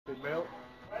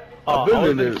I've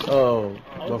been in it.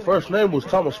 My first name was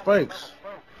Thomas Spanks.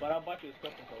 But I'll buy you a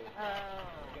stuff until it's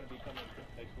gonna be coming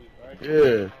next week, alright?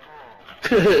 Yeah.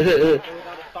 It was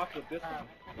out of stock with this one.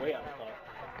 Way out of stock.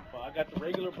 But I got the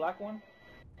regular black one,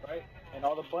 right? And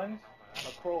all the buttons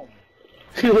are chrome.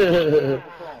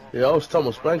 Yeah, I was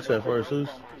Thomas Spanks at first. Was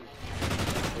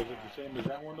it the same as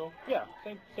that one though? Yeah,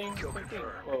 same thing.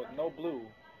 Well, no blue.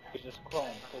 It's just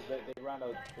chrome. Because they ran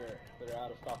out, they're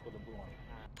out of stock with the blue one.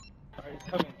 Alright, it's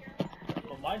coming.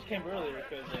 Well, mine came earlier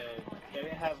because they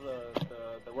didn't have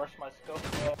the rush my stuff.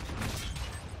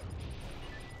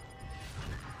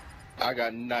 I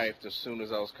got knifed as soon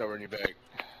as I was covering your back.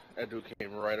 That dude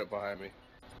came right up behind me.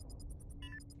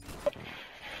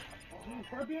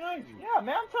 Right behind you. Yeah,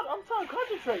 man, I'm trying to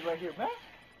concentrate right here, man.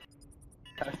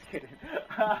 I'm just kidding.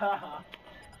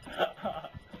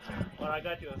 Well, I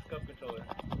got you a scuff controller.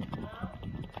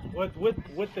 With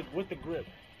the grip.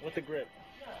 With the grip.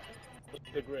 With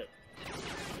the grip.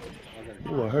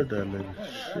 Oh, I heard that nigga.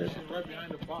 Shit. Right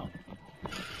behind the bomb.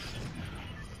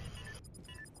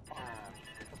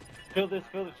 Feel this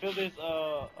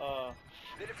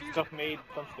stuff made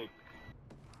thumbstick.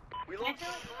 We lost.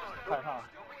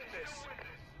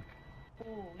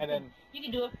 Ooh, And then you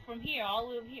can do it from here, all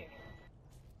the way over here.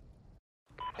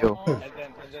 Yo. and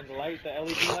then the light, the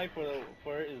LED light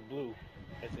for it is blue.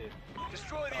 That's it.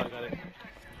 Destroy Oh, I got it.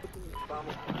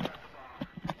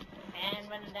 And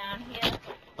running down here.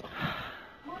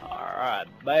 Alright,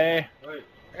 bye. Wait,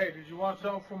 hey, did you want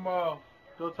something from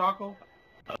Del Taco?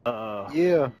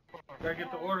 Yeah. Gotta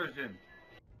get the orders in.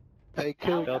 Hey,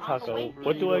 cool. Del Taco.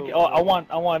 What do I get? Oh, I want.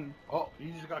 Oh,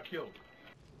 he just got killed.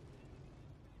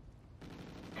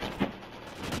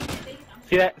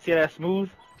 See that smooth?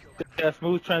 See that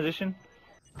smooth transition?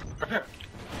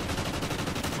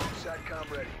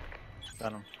 SATCOM ready.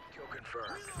 Got him. Kill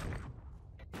confirmed.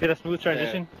 See that smooth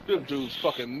transition? Them dudes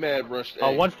fucking mad rushed.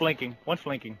 Oh, one's flanking. One's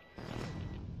flanking.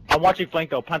 I'm watching flank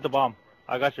though. Plant the bomb.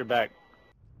 I got your back.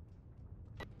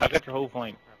 I got your whole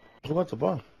flank. Who got the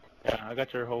bomb? Yeah, I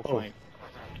got your whole flank.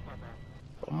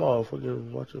 I'm all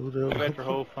fucking watching who the hell. I got your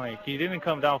whole flank. He didn't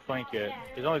come down flank yet.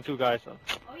 There's only 2 guys. So.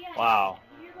 Oh, yeah. Wow.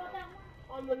 You hear about that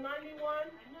one? On the 91?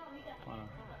 Wow.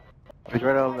 He's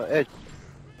right on the edge.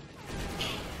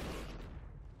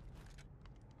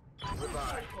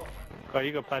 God,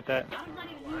 you can plant that.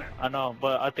 I know,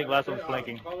 but I think last one's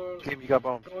flanking. Team, you got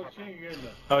bombs.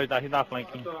 No, he's not. He's not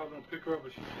flanking. I thought I was gonna pick her up,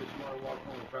 but she said she wanted to walk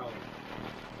home with Pally.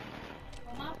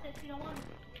 Well, Mom said she don't want it.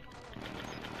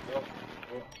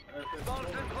 Bomb's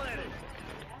been planted.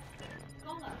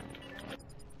 Go now.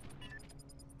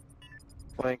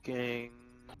 Flanking.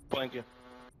 Blanket.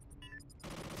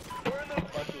 We're in the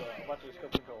Watch this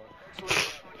scope controller.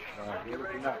 You're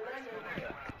looking out.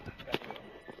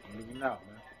 I'm looking out,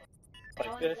 man.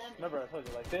 Like this. Remember I told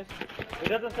you, like this. It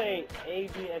doesn't say A,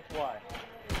 B, X, Y.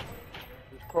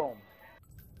 It's Chrome.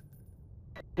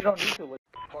 You don't need to look.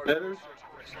 Letters?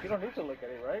 You don't need to look at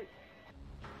it, right?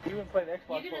 You've been playing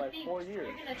Xbox for like 4 years.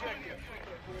 You're gonna think.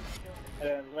 And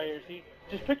then right here, see?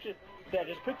 Just picture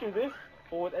this,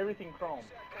 but with everything chrome.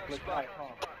 Look like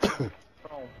chrome.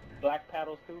 Chrome. Black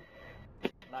paddles too.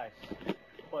 Nice.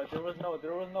 But there was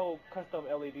no custom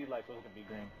LED light, so it was gonna be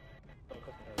green. No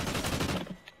custom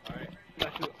LED. Alright.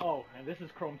 Oh, and this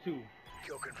is chrome too.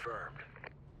 kill confirmed.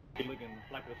 You're looking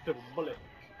like a silver bullet.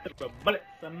 Silver bullet,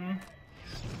 son.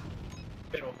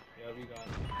 Pero, yeah, we got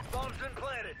it. Bomb's been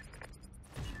planted.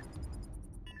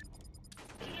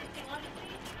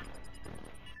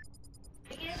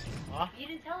 Huh? You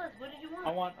didn't tell us. What did you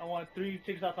want? I want 3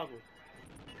 chicken hot tacos.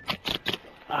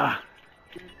 Ah.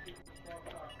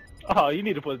 Oh, you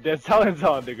need to put dead silence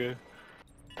on, nigga.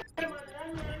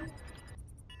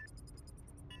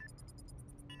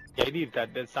 Yeah, you need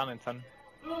that dead silence, son.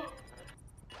 We're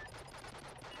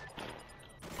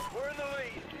in the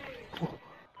lead.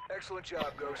 Excellent job,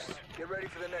 Ghost. Get ready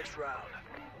for the next round.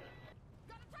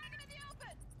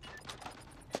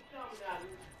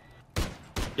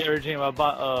 Yeah, Regina,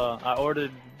 I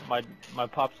ordered my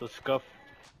pops a scuff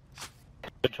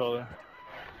controller.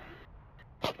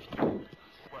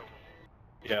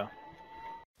 Yeah.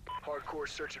 Hardcore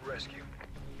search and rescue.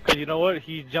 Cause you know what?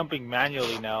 He's jumping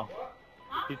manually now.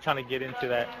 He's trying to get into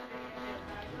that.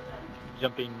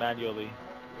 Jumping manually.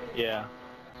 Yeah.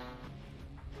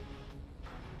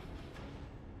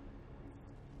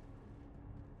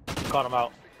 Caught him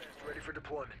out. Ready for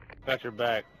deployment. Got your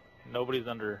back. Nobody's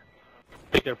under. I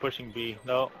think they're pushing B.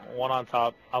 No, one on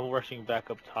top. I'm rushing back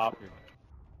up top.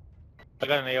 I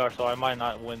got an AR, so I might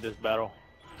not win this battle.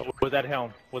 Was that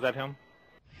him? Was that him?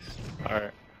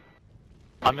 Alright.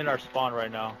 I'm in our spawn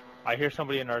right now. I hear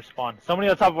somebody in our spawn. Somebody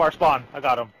on top of our spawn. I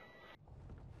got him.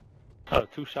 Oh,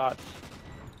 2 shots.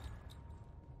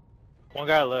 One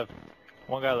guy left.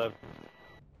 One guy left.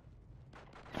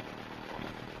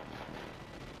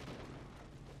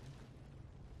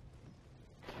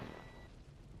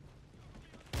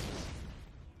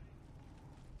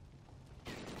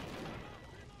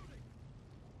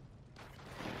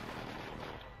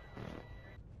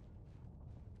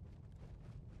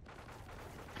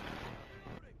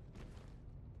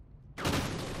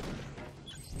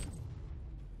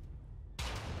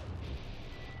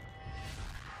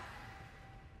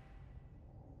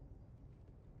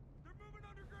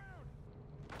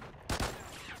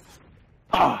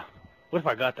 Ah! What if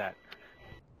I got that?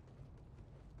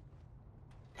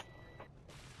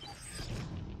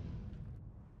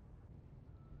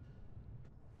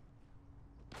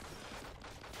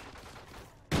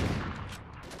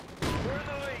 We're in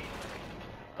the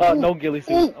lead. No ghillie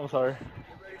suit. I'm sorry. Get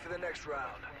ready for the next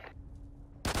round.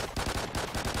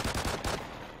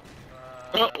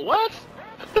 What?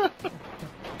 What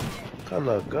kind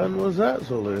of gun was that,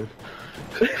 Zoe?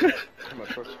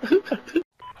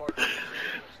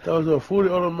 That was a fully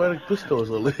automatic pistol,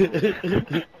 Zoe.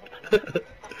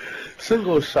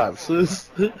 Single shot, sis.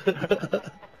 What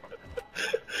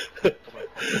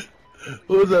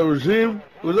was that, Regime?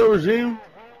 Was that Regime?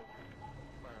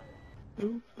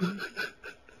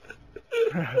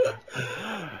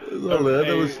 Zoe, I've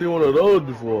never seen one of those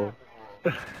before.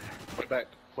 Put it back.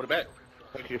 Put it back.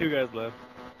 Thank you. 2 guys left.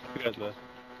 2 guys left.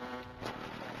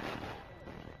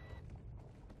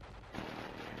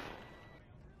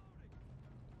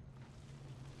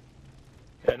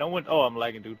 Yeah, no one. Oh, I'm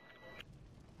lagging, dude.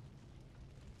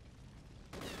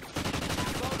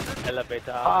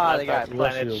 Elevator. Ah, they got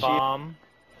planet shield. bomb.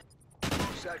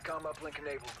 SATCOM uplink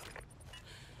enabled.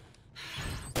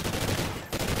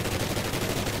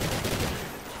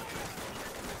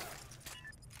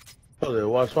 Oh, there,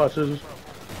 watch, scissors.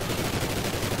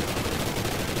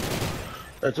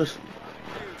 That's just.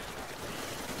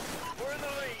 We're in the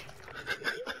lead.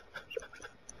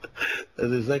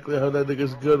 That's exactly how that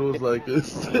nigga's gun was like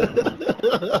this.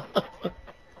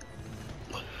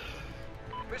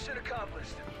 Mission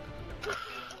accomplished.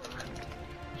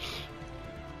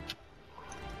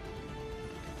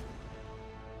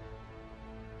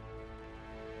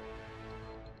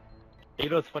 You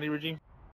know what's funny, Regime?